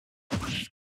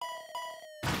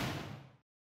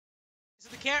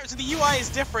can't. So the UI is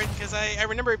different because I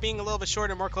remember it being a little bit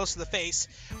shorter, more close to the face.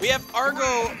 We have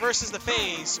Arg0 versus the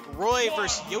Fais, Roy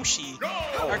versus Yoshi.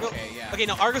 Arg0, okay, yeah. Okay,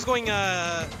 no, Arg0's going.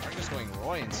 Arg0's going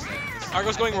Roy instead.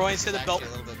 Arg0's going Roy instead of Belt. A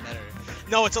little bit better.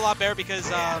 No, it's a lot better because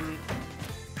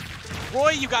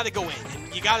Roy, you got to go in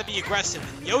and you got to be aggressive.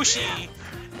 And Yoshi,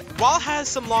 while has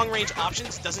some long-range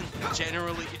options, doesn't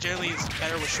generally is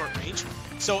better with short range.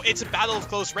 So it's a battle of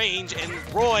close range, and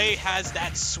Roy has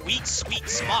that sweet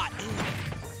spot.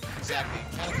 Exactly.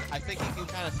 I think he can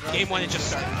kind of throw. Game 1 it just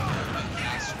started.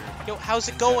 Yo, how's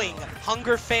it going?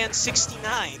 Hunger Fan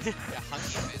 69. Yeah, Hunger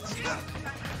Fan 69.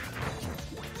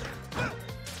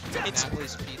 It's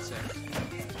Napoli's pizza.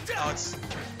 Oh, it's.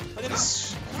 Look at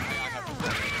this.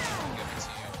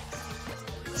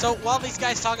 Give So while these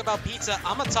guys talk about pizza,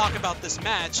 I'm gonna talk about this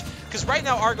match because right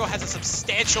now Arg0 has a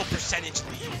substantial percentage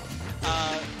lead.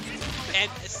 And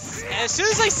as soon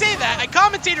as I say that,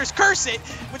 commentators curse it,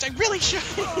 which I really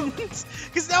shouldn't,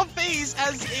 because now Fais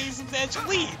has a substantial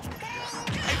lead.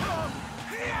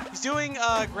 He's doing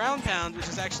ground pound, which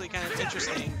is actually kind of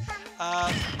interesting.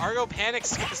 Arg0 panics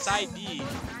to get the side B.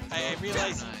 I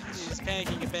realize he's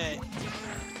panicking a bit.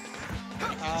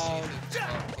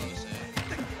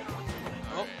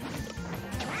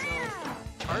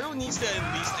 Arg0 needs to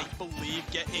at least, I believe,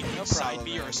 get a side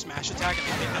B or a smash attack, and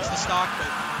I think that's the stock, but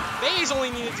Fais only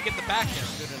needed to get the back air.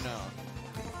 Good to know.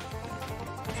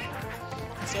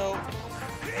 So,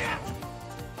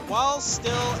 while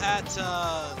still at,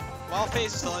 while Fais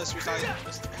still has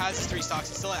his 3 stocks,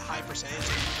 he's still at high percentage,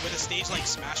 and with a stage like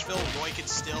Smashville, Roy could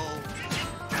still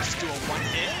just do a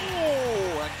 1-hit.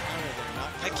 Oh,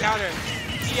 that counter,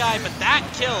 DI, but that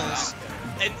kills,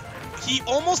 and he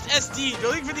almost SD'd.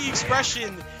 Looking for the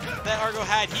expression that Arg0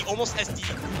 had, he almost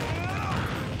SD'd.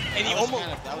 And he almost...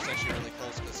 that was actually really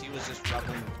close because he was just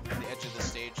rubbing the edge of the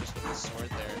stage just with his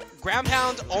sword there. Ground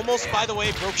pound almost, by the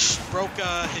way, broke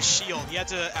his shield. He had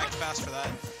to act fast for that.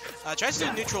 Tries to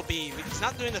do neutral B. He's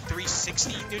not doing the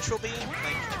 360 neutral B.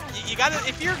 Like, you gotta,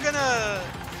 if you're gonna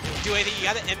do anything, you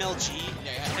gotta MLG.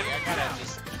 Yeah, I gotta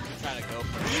just try to go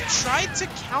for it. He tried to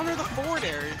counter the forward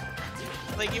air.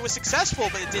 Like, it was successful,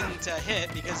 but it didn't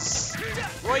hit because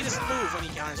Roy doesn't move when he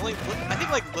counters. Only, I think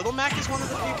like Little Mac is one of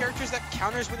the few characters that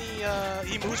counters when he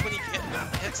moves when he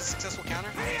hits a successful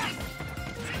counter,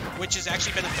 which is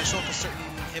actually beneficial because certain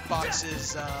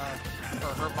hitboxes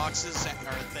or hurt boxes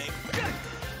are a thing.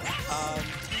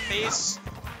 Fais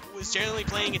was generally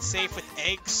playing it safe with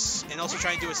eggs and also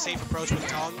trying to do a safe approach with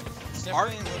tongue. He's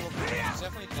definitely a little bit. He's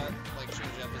definitely done like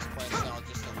changing up his play style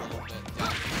just a little bit.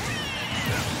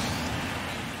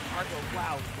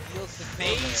 Wow,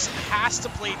 Fais has to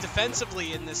play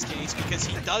defensively in this case because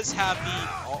he does have the.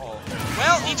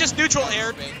 Well, he just neutral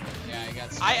aired. Yeah, he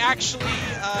got. I actually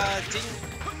didn't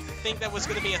think that was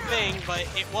going to be a thing, but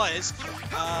it was.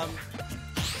 Oh,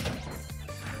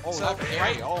 so, that parry.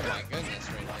 Right? Oh my goodness,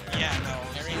 right there. Yeah, no,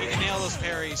 he nailed those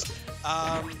parries.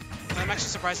 I'm actually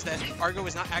surprised that Arg0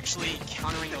 is not actually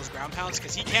countering those ground pounds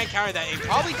because he can't counter that. It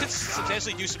probably could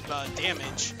substantially do some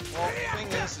damage. Well, the thing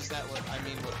is that what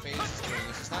Fais is doing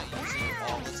is he's not using it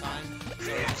all the time,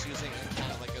 so he's just using it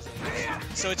kind of like as a.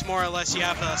 So it's more or less you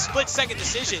have a split-second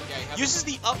decision. Yeah, uses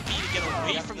the up B to get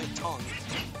away from the tongue.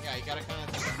 Yeah, you gotta kind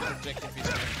of just predict if he's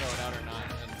gonna throw it out or not.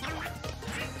 And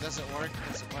if it doesn't work, it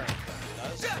doesn't work. But if it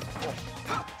does,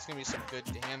 it's gonna be some good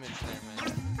damage there,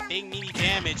 man. Big meaty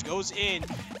damage goes in.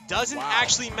 Doesn't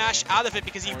actually mash out of it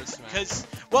because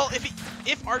well,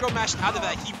 if Arg0 mashed out of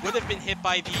that, he would have been hit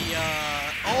by the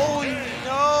oh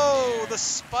no, the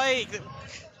spike.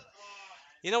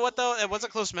 You know what though? It was a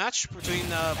close match between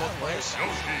both players.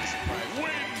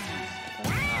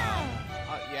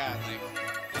 Yeah, like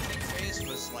I think Fais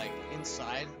was like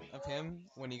inside of him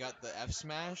when he got the F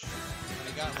smash. When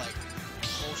he got like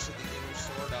close to the inner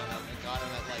sword on him and got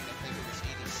him at like I think it was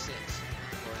 86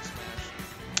 for his smash.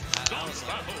 I was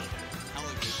like,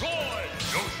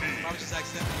 probably just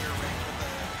accidentally earring with the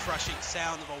crushing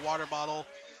sound of a water bottle.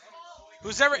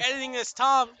 Who's ever editing this,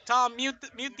 Tom, mute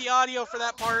the audio for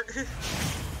that part.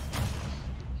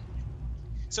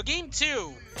 So game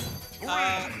 2,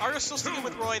 Arg0's still sticking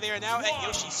with Roy. They are now at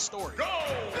Yoshi's store.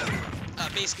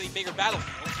 Basically bigger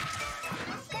battlefield.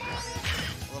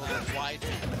 a little bit wider.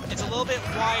 It's a little bit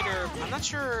wider. I'm not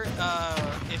sure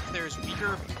if there's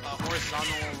weaker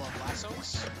horizontal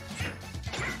lassos.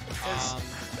 Because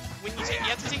when you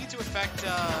have to take into effect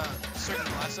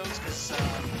certain lassos, because I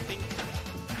think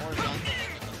Horizontal.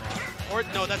 or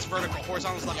no, that's vertical.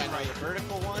 Horizontal's left and right. The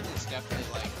vertical one is definitely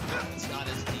like it's not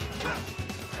as deep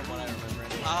from what I remember.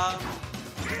 Anyway.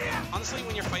 Honestly,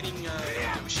 when you're fighting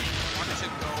Yoshi, you want to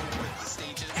go with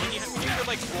stages. When you're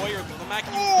like Roy or Little Mac,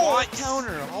 you Oh, want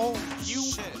counter. Oh, you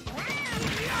shit.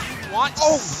 want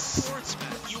Forward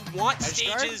smash. you want Edge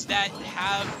guard? stages that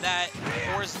have that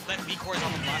weak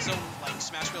horizontal blast zone like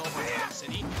Smash Mill or Town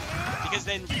City, because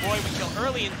then Roy would kill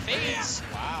early and Fais.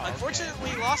 Wow.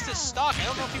 Unfortunately, lost his stock. I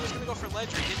don't know if he was gonna go for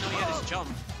ledge or he didn't know he had his jump.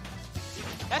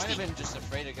 That's Might have been just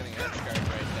afraid of getting edge guard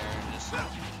right there and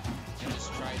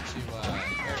just tried to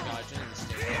air dodge into the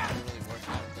stage. It didn't really work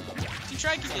out for him. He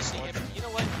tried conditioning it, but you know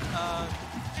what?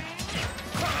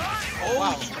 Oh,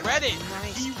 wow. he read it.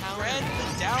 Nice He counter. read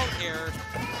the down air,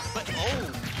 but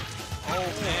oh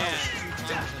man, Two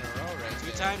times in a row right two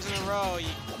there. times in a row.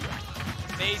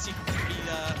 Fais,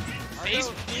 Fais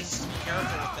needs to be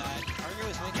careful with that. Arg0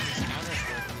 is making his counters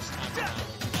work this time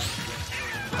around.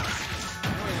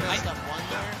 I messed up one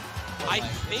there. but, I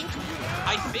like, think it's beautiful.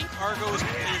 I think Arg0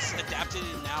 is adapted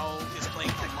and now is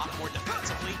playing a lot more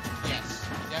defensively. Yes,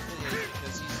 definitely,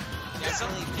 because he's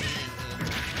definitely leading in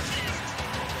just a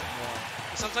little bit more.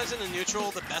 Sometimes in the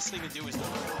neutral, the best thing to do is not.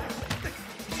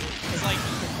 Cause like,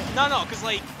 cause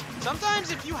like,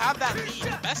 sometimes if you have that lead,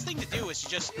 the best thing to do is to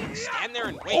just stand there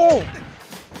and wait. Oh!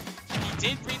 He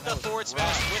did read the forward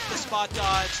smash with the spot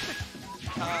dodge.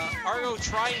 Arg0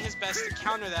 trying his best to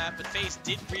counter that, but Fais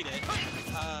did read it.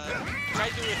 Tried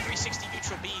to do a 360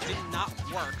 neutral B, did not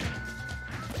work.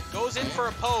 Goes in for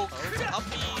a poke. Up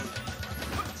B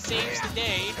saves the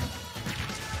day.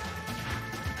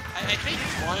 I think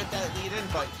He wanted that lead in,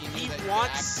 but he knew that he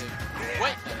wants could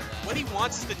what act better than what he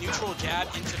wants is the neutral jab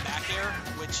into back air,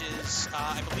 which is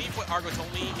I believe what Arg0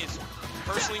 told me is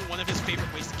personally one of his favorite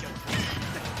ways to kill.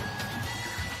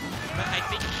 But I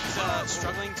think he's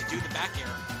struggling to do the back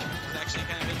air. It's actually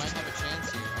kind of He might interesting. have a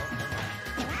chance here. Oh, never mind.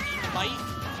 He might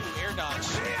do air dodge.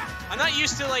 I'm not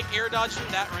used to like air dodge from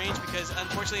that range because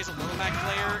unfortunately as a Little Mac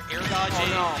player, air dodging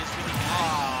is really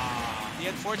bad. The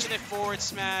unfortunate forward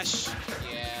smash.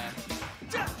 Yeah.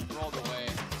 Rolled away.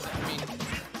 So, I mean,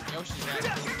 Yoshi's at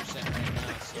 80% right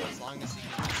now, so as long as he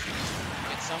can just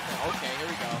get something. Okay, here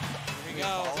we go. Here we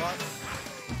go. Follow up.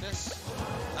 Just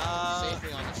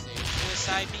safely on the stage. To the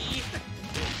side B.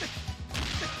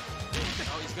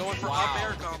 Oh, he's going for up air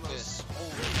Look at combos. this. Holy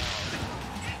cow.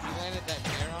 If he landed that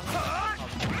air on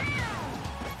him,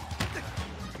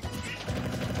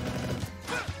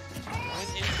 Went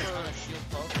in for on a shield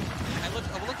poke.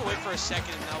 I look away for a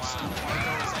second and now see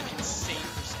Arg0 is at insane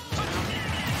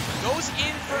percentage. Goes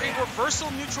in for a reversal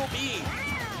neutral B.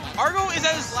 Arg0 is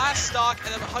at his last stock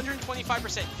at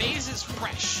 125%. Fais is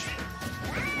fresh.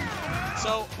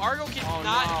 So Arg0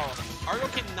 cannot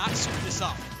Arg0 cannot screw this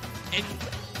up. And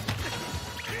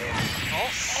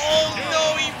oh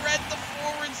no, he read the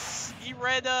forwards. He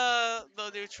read the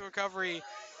neutral recovery.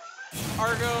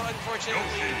 Arg0 unfortunately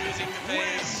losing to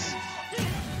Fais.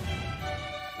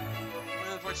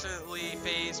 Unfortunately,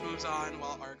 Fais moves on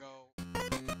while Arg0